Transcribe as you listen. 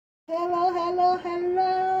Hello, hello,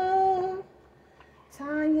 hello.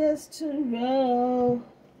 Tanya's to roll.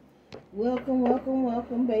 Welcome, welcome,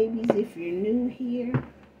 welcome, babies. If you're new here,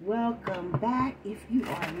 welcome back. If you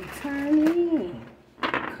are returning,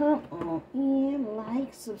 come on in,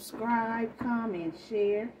 like, subscribe, comment,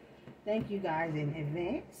 share. Thank you guys in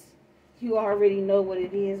advance. You already know what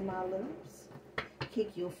it is, my loves.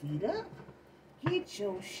 Kick your feet up. Get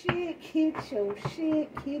your shit, get your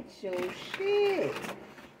shit, get your shit.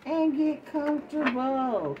 And get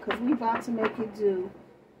comfortable, because we about to make it do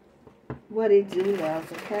what it do,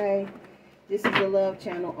 loves, okay? This is a love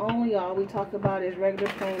channel only. All we talk about is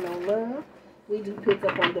regular plain old love. We do pick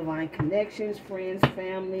up on divine connections, friends,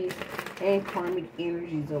 families, and karmic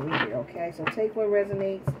energies over here, okay? So take what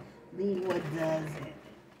resonates, leave what doesn't.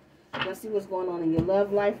 Let's see what's going on in your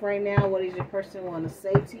love life right now. What does your person want to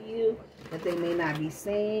say to you that they may not be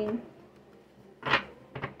saying?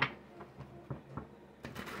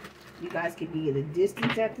 You guys could be at a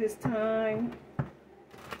distance at this time.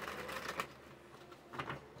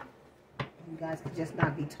 You guys could just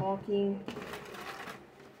not be talking.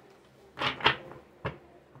 I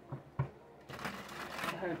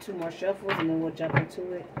heard two more shuffles and then we'll jump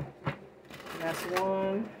into it. Last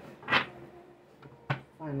one.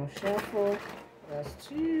 Final shuffle. Last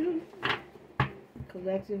two.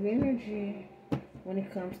 Collective energy when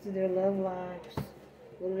it comes to their love lives.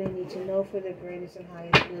 What do they need to know for their greatest and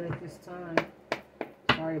highest good at this time?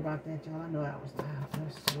 Sorry about that, y'all. I know that was loud.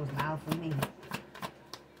 This was loud for me.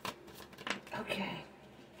 Okay.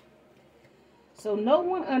 So no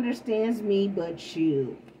one understands me but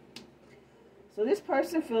you. So this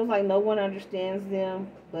person feels like no one understands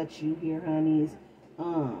them but you here, honeys.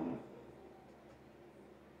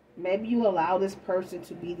 Maybe you allow this person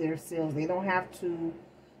to be themselves. They don't have to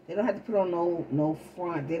put on no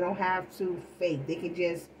front. They don't have to fake. They can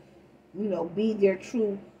just, be their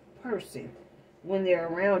true person when they're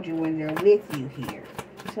around you, when they're with you here.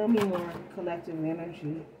 Tell me more, collective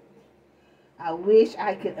energy. I wish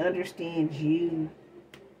I could understand you.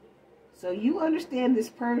 So you understand this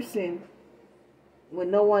person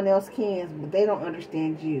when no one else can, but they don't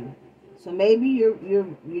understand you. So maybe you're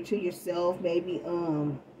to yourself. Maybe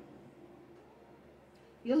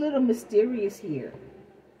you're a little mysterious here.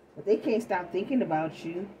 But they can't stop thinking about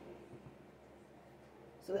you.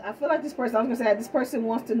 So I feel like this person, I was going to say, this person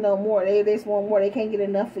wants to know more. They just want more. They can't get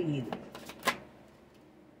enough of you.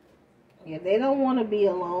 Yeah, they don't want to be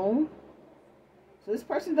alone. So this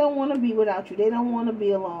person don't want to be without you. They don't want to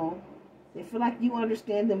be alone. They feel like you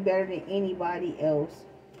understand them better than anybody else.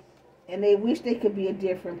 And they wish they could be a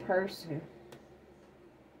different person.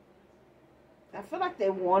 I feel like they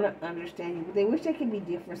want to understand you, but they wish they could be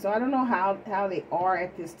different. So I don't know how they are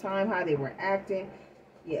at this time, how they were acting.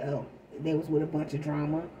 Yeah, they was with a bunch of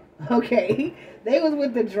drama. Okay, they was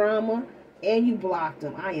with the drama, and you blocked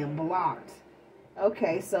them. I am blocked.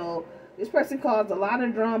 Okay, so this person caused a lot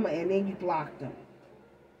of drama, and then you blocked them.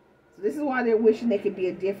 So this is why they're wishing they could be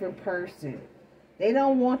a different person. They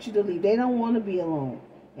don't want you to leave. They don't want to be alone.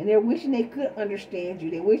 And they're wishing they could understand you.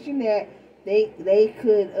 They're wishing that they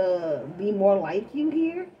could be more like you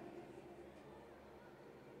here.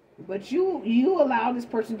 But you allow this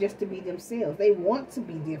person just to be themselves. They want to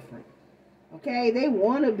be different. Okay? They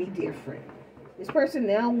want to be different. This person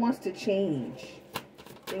now wants to change.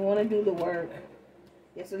 They want to do the work.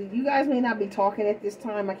 Yeah, so you guys may not be talking at this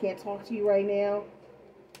time. I can't talk to you right now.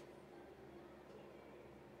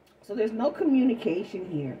 So there's no communication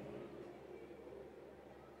here.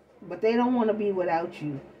 But they don't want to be without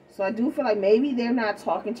you. So I do feel like maybe they're not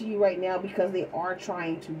talking to you right now because they are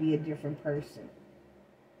trying to be a different person.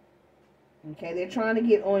 Okay, they're trying to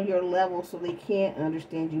get on your level so they can't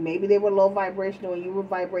understand you. Maybe they were low vibrational and you were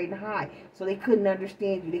vibrating high. So they couldn't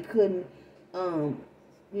understand you. They couldn't,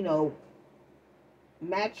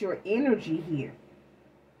 match your energy here.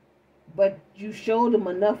 But you showed them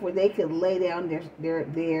enough where they could lay down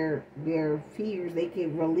their fears. They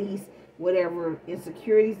could release whatever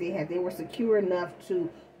insecurities they had. They were secure enough to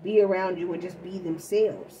be around you and just be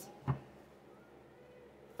themselves.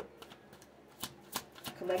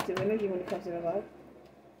 Collective energy when it comes to their love.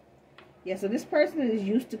 Yeah, so this person is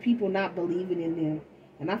used to people not believing in them.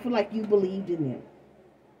 And I feel like you believed in them.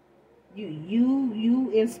 You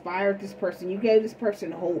inspired this person. You gave this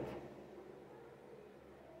person hope.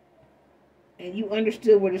 And you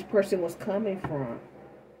understood where this person was coming from.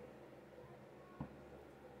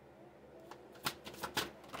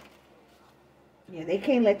 Yeah, they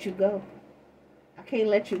can't let you go. I can't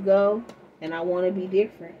let you go, and I want to be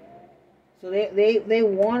different. So they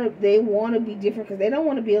want to be different because they don't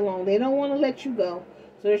want to be alone. They don't want to let you go.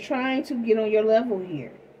 So they're trying to get on your level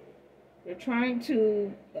here. They're trying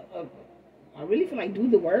to, I really feel like, do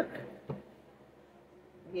the work.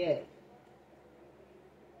 Yeah.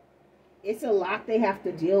 It's a lot they have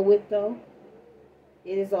to deal with, though.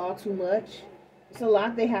 It is all too much. It's a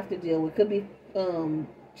lot they have to deal with. Could be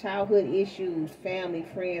childhood issues, family,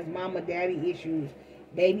 friends, mama, daddy issues,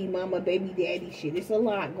 baby mama, baby daddy shit. It's a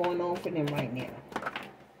lot going on for them right now.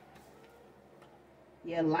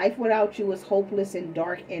 Yeah, life without you is hopeless and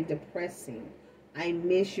dark and depressing. I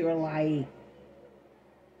miss your light.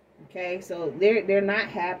 Okay, so they're not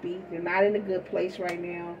happy. They're not in a good place right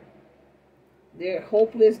now. They're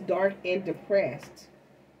hopeless, dark, and depressed.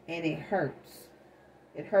 And it hurts.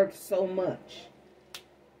 It hurts so much.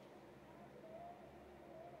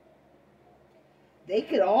 They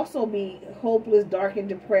could also be hopeless, dark, and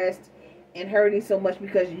depressed and hurting so much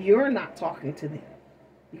because you're not talking to them.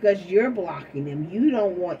 Because you're blocking them. You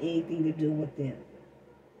don't want anything to do with them.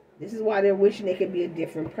 This is why they're wishing they could be a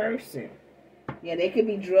different person. Yeah, they could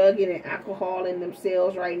be drugging and alcoholing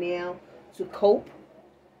themselves right now to cope.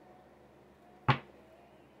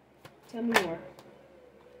 Tell me more.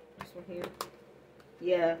 This one here.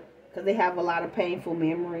 Yeah, because they have a lot of painful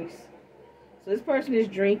memories. So this person is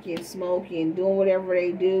drinking, smoking, doing whatever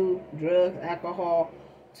they do, drugs, alcohol,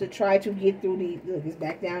 to try to get through these. Look, it's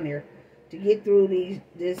back down there. To get through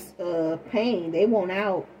this pain. They want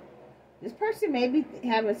out. This person may be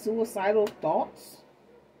having suicidal thoughts.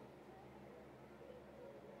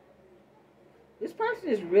 This person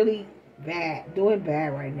is really bad, doing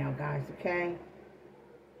bad right now, guys, okay?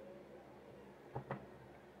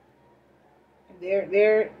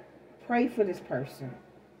 They're pray for this person.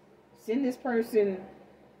 Send this person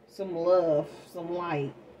some love, some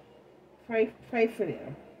light. Pray for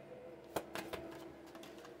them.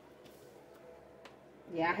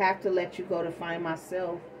 Yeah, I have to let you go to find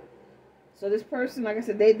myself. So this person, like I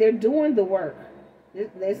said, they're doing the work.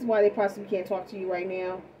 This is why they possibly can't talk to you right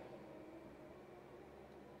now.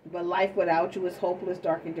 But life without you is hopeless,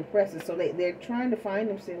 dark, and depressing. So they're trying to find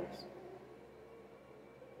themselves.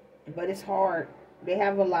 But it's hard. They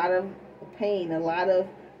have a lot of pain, a lot of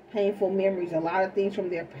painful memories, a lot of things from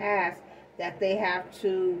their past that they have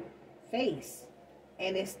to face.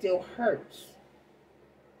 And it still hurts.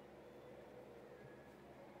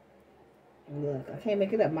 Look, I can't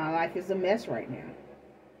make it up. My life is a mess right now.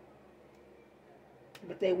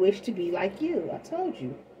 But they wish to be like you. I told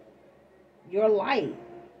you. You're light.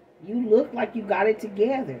 You look like you got it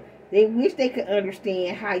together. They wish they could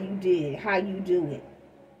understand how you did, how you do it.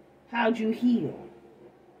 How'd you heal?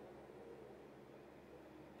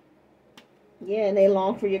 Yeah, and they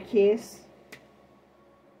long for your kiss.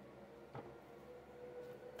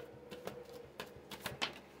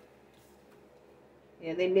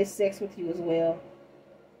 Yeah, they miss sex with you as well.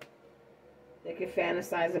 They can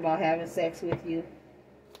fantasize about having sex with you.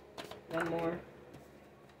 One more.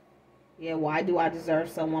 Yeah, why do I deserve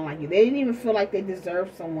someone like you? They didn't even feel like they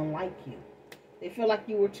deserved someone like you. They feel like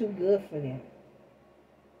you were too good for them.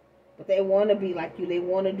 But they want to be like you. They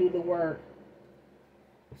want to do the work.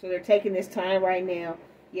 So they're taking this time right now.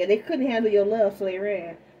 Yeah, they couldn't handle your love, so they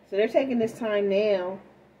ran. So they're taking this time now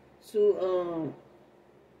to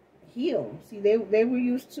heal. See, they were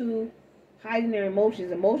used to hiding their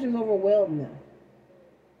emotions. Emotions overwhelm them.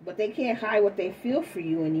 But they can't hide what they feel for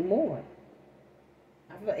you anymore.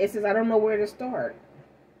 It says, I don't know where to start.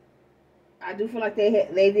 I do feel like they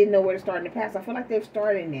didn't know where to start in the past. I feel like they've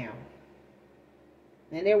started now.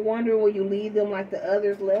 And they're wondering, will you leave them like the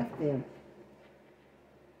others left them?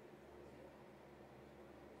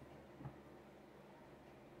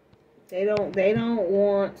 They don't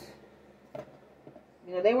want,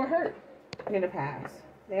 they were hurt in the past.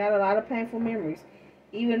 They had a lot of painful memories.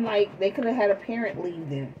 Even like they could have had a parent leave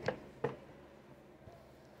them.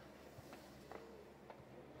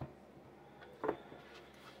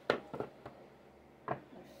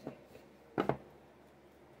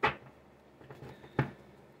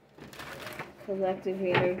 Collective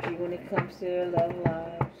energy when it comes to their love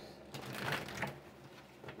lives.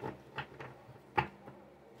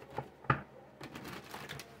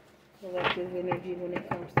 Collective energy when it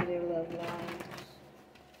comes to their love lives.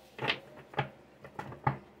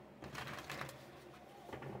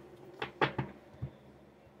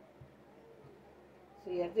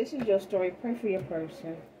 So yeah, if this is your story, pray for your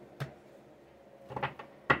person.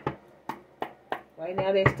 Right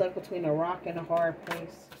now they're stuck between a rock and a hard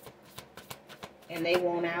place. And they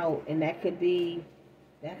want out, and that could be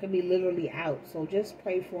literally out. So just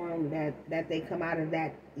pray for them that they come out of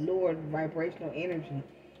that lowered vibrational energy.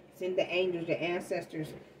 Send the angels, the ancestors,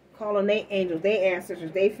 call on their angels, their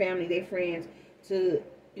ancestors, their family, their friends to,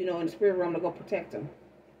 in the spirit realm to go protect them,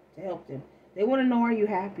 to help them. They want to know, are you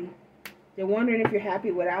happy? They're wondering if you're happy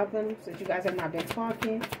without them, since you guys have not been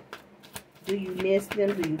talking. Do you miss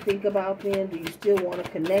them? Do you think about them? Do you still want a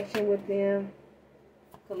connection with them?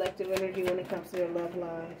 Collective energy when it comes to their love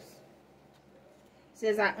lives. It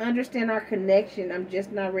says, I understand our connection. I'm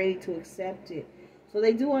just not ready to accept it. So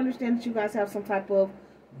they do understand that you guys have some type of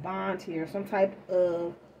bond here. Some type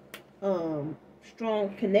of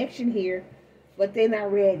strong connection here. But they're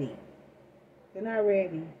not ready. They're not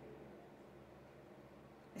ready.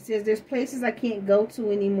 It says, there's places I can't go to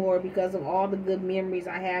anymore because of all the good memories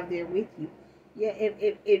I have there with you. Yeah,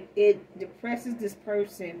 it depresses this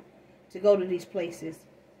person to go to these places.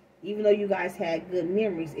 Even though you guys had good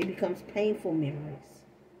memories, it becomes painful memories.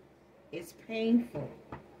 It's painful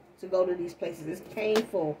to go to these places. It's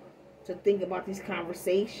painful to think about these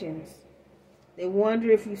conversations. They wonder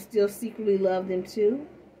if you still secretly love them too.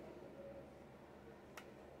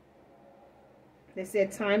 They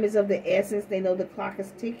said time is of the essence. They know the clock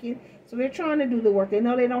is ticking. So they're trying to do the work. They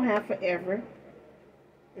know they don't have forever.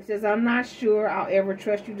 It says, I'm not sure I'll ever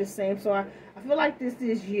trust you the same. So I feel like this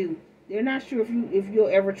is you. They're not sure if you'll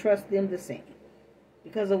ever trust them the same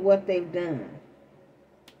because of what they've done.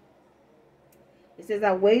 It says,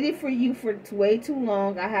 I waited for you for way too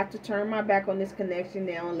long. I have to turn my back on this connection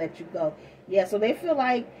now and let you go. Yeah, so they feel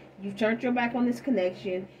like you've turned your back on this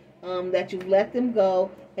connection, that you've let them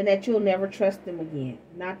go, and that you'll never trust them again.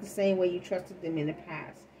 Not the same way you trusted them in the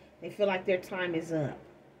past. They feel like their time is up.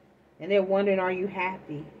 And they're wondering, are you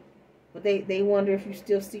happy? But they wonder if you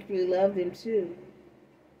still secretly love them too.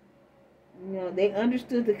 You know, they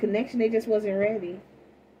understood the connection. They just wasn't ready.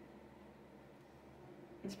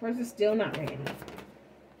 This person's still not ready.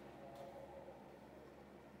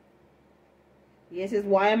 Yeah, it says,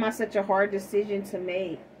 why am I such a hard decision to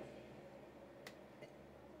make?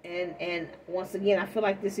 And once again, I feel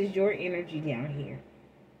like this is your energy down here.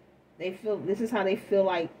 They feel, this is how they feel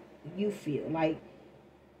like you feel. Like,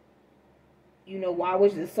 you know, why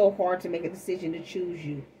was it so hard to make a decision to choose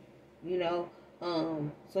you? You know,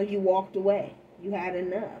 so you walked away. You had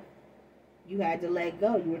enough. You had to let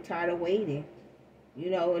go. You were tired of waiting. You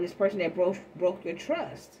know, and this person that broke your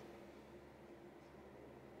trust.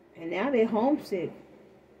 And now they're homesick.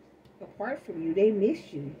 Apart from you, they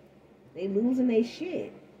miss you. They losing their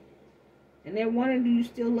shit. And they're wondering, do you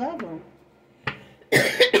still love them?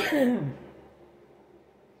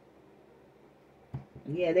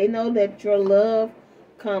 Yeah, they know that your love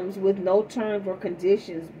comes with no terms or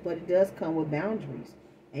conditions, but it does come with boundaries.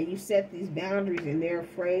 And you set these boundaries, and they're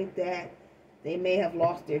afraid that they may have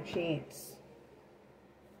lost their chance.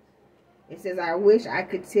 It says, I wish I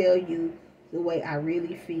could tell you the way I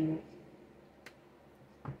really feel.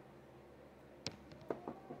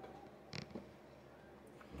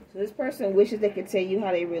 So this person wishes they could tell you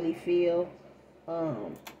how they really feel.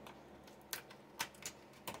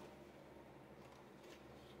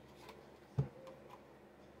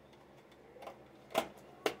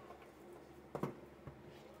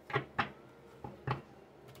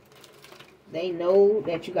 They know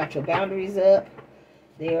that you got your boundaries up.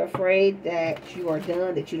 They're afraid that you are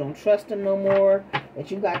done, that you don't trust them no more,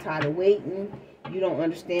 that you got tired of waiting. You don't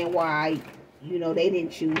understand why, you know, they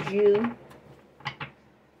didn't choose you.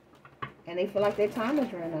 And they feel like their time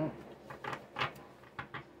has run out.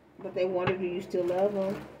 But they wonder, do you still love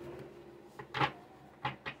them?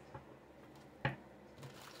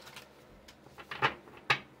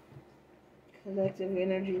 Collective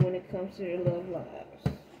energy when it comes to your love lives.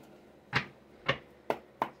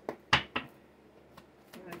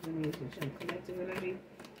 Collective energy.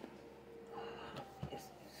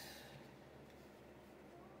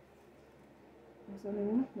 What's the other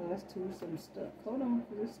one? No, that's two. Some stuck. Hold on,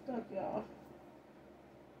 because it's stuck, y'all.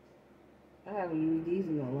 I haven't used these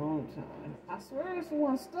in a long time. I swear it's the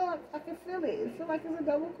one stuck. I can feel it. It feels like it's a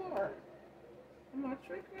double card. Am I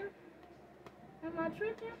tricking? Am I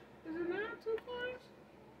tricking? Is it not 2 cards?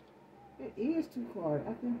 It is 2 cards.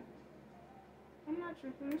 I'm not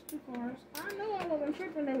tripping. It's 2 cards. I know I wasn't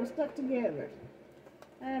tripping. They were stuck together.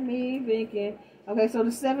 I mean, thinking. Okay, so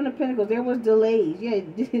the 7 of Pentacles. There was delays. Yeah,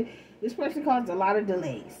 this person caused a lot of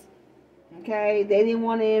delays. Okay, they didn't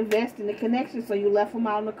want to invest in the connection, so you left them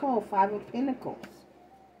out in the cold. 5 of Pentacles.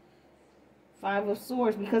 5 of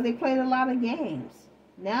Swords, because they played a lot of games.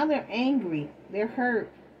 Now they're angry. They're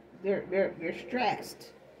hurt. They're stressed.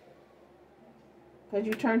 Because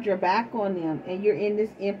you turned your back on them, and you're in this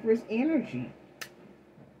Empress energy.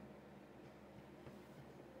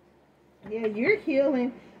 Yeah, you're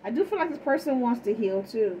healing. I do feel like this person wants to heal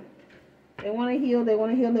too. They want to heal. They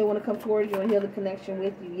want to heal. They want to come towards you and heal the connection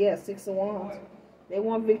with you. Yeah, 6 of Wands. They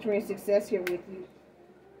want victory and success here with you.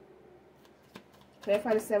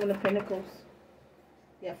 Clarify the 7 of Pentacles.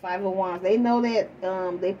 Yeah, Five of Wands. They know that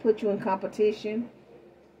they put you in competition.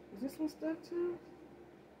 Is this one stuck too?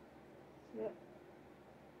 Yep.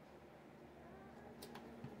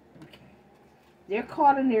 Okay. They're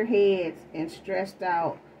caught in their heads and stressed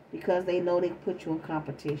out because they know they put you in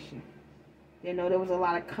competition. They know there was a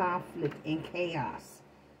lot of conflict and chaos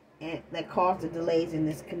and that caused the delays in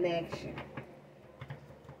this connection.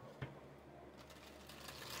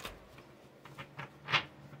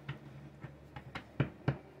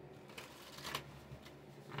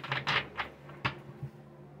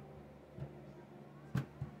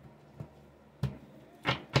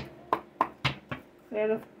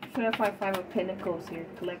 Clarify Five of Pentacles here.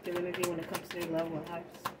 Collective energy when it comes to their love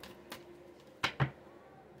lives.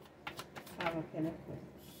 Five of Pentacles.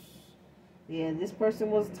 Yeah, this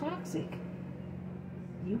person was toxic.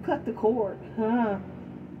 You cut the cord. Huh?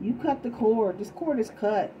 You cut the cord. This cord is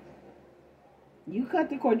cut. You cut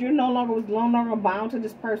the cord. You're no longer bound to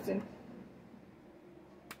this person.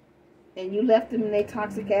 And you left them in their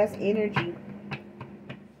toxic ass energy.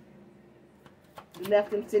 You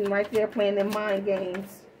left them sitting right there playing their mind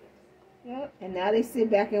games. Yep. And now they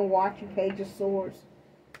sit back and watch you, Page of Swords.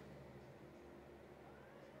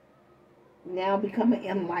 Now becoming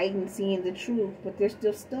enlightened, seeing the truth, but they're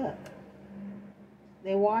still stuck.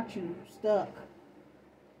 They watch you stuck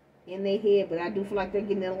in their head, but I do feel like they're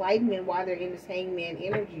getting enlightenment while they're in this hangman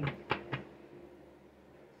energy.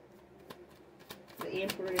 The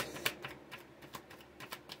Empress.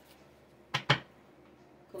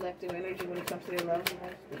 Collective energy when it comes to their love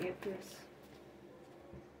life. The Empress.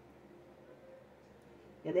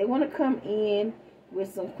 Yeah, they want to come in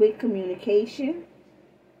with some quick communication.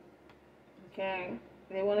 Okay.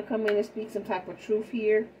 They want to come in and speak some type of truth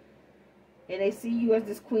here. And they see you as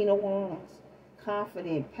this Queen of Wands.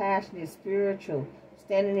 Confident, passionate, spiritual.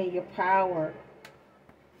 Standing in your power.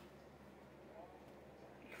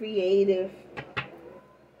 Creative.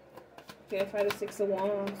 Clarify the Six of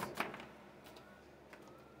Wands.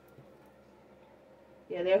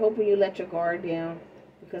 Yeah, they're hoping you let your guard down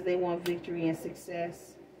because they want victory and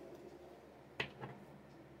success.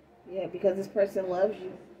 Yeah, because this person loves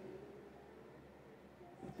you.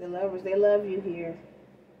 The lovers, they love you here.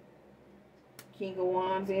 King of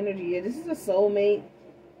Wands energy. Yeah, this is a soulmate.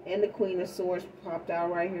 And the Queen of Swords popped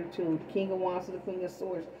out right here too. King of Wands to the Queen of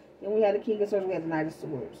Swords. Then we had the King of Swords, we had the Knight of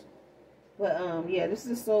Swords. But yeah, this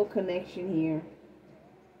is a soul connection here.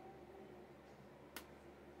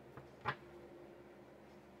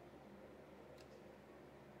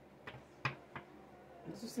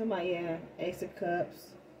 This is somebody, yeah, Ace of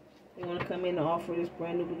Cups. They want to come in and offer this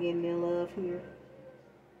brand new beginning in love here.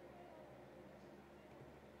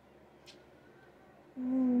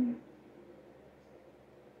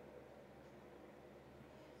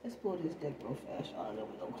 Let's pull this deck real fast, y'all, and then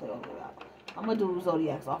we're going to clear all it out. I'm going to do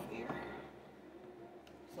Zodiacs off here.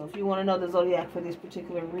 So if you want to know the Zodiac for this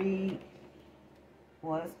particular read,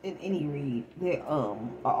 well, in any read, they are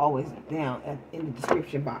always down in the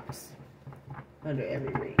description box under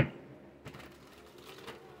every read.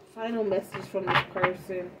 Final message from this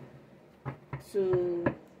person to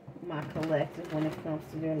my collective when it comes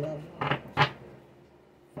to their love lives.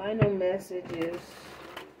 Final messages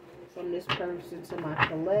from this person to my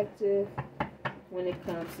collective when it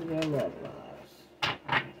comes to their love lives.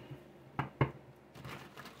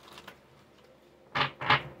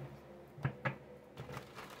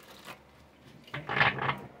 Okay.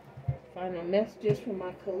 Final messages from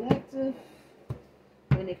my collective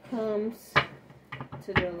when it comes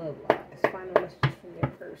to their love lives. Final messages from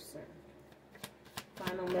their person.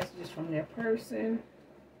 Final messages from their person.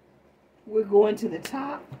 We're going to the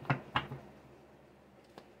top.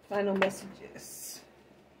 Final messages.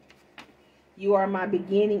 You are my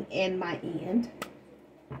beginning and my end.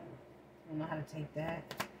 I don't know how to take that.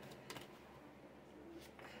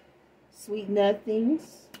 Sweet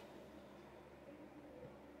nothings.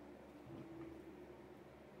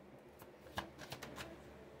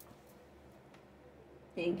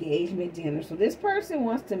 Engagement dinner. So this person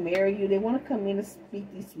wants to marry you. They want to come in and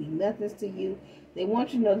speak these sweet nothings to you. They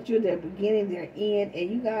want you to know that you're their beginning, their end,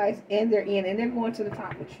 and you guys, and their end, and they're going to the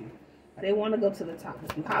top with you. They want to go to the top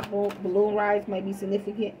with you. Hot balloon rides might be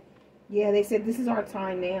significant. Yeah, they said this is our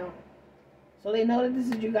time now. So they know that this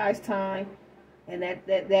is you guys' time, and that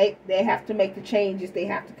they have to make the changes. They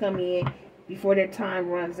have to come in before their time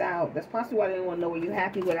runs out. That's possibly why they don't want to know, were you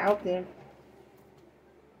happy without them?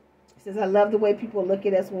 It says, I love the way people look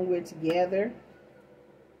at us when we're together.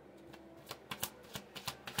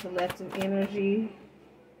 Collective energy.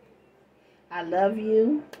 I love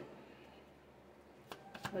you.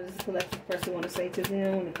 What does this collective person want to say to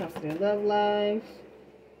them when it comes to their love lives?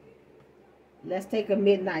 Let's take a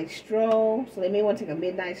midnight stroll. So they may want to take a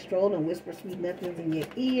midnight stroll and whisper sweet nothings in your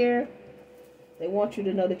ear. They want you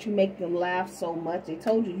to know that you make them laugh so much. They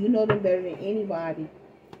told you, you know them better than anybody.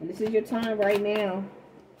 And this is your time right now.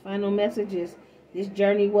 Final messages. This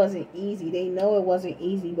journey wasn't easy. They know it wasn't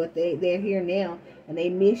easy, but they're here now. And they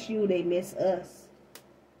miss you. They miss us.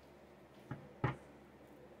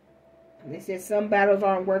 And they said some battles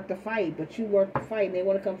aren't worth the fight, but you worth the fight. And they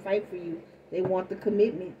want to come fight for you. They want the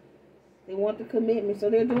commitment. They want the commitment. So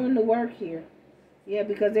they're doing the work here. Yeah,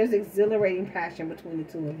 because there's exhilarating passion between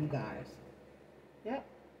the two of you guys. Yep.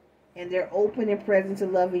 And they're open and present to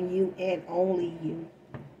loving you and only you.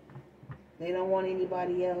 They don't want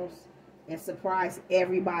anybody else. And surprise,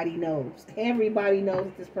 everybody knows. Everybody knows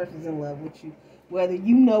that this person's in love with you. Whether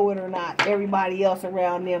you know it or not, everybody else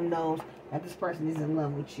around them knows that this person is in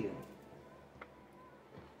love with you.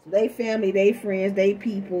 So they family, they friends, they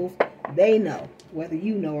peoples, they know. Whether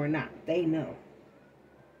you know or not, they know.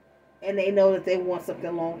 And they know that they want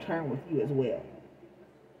something long-term with you as well.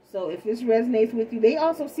 So if this resonates with you, they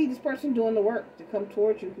also see this person doing the work to come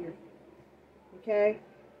towards you here. Okay?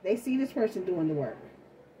 They see this person doing the work.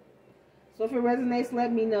 So if it resonates,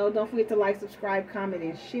 let me know. Don't forget to like, subscribe, comment,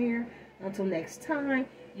 and share. Until next time,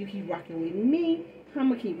 you keep rocking with me. I'm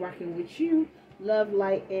going to keep rocking with you. Love,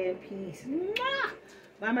 light, and peace. Mwah!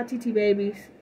 Bye, my TT babies.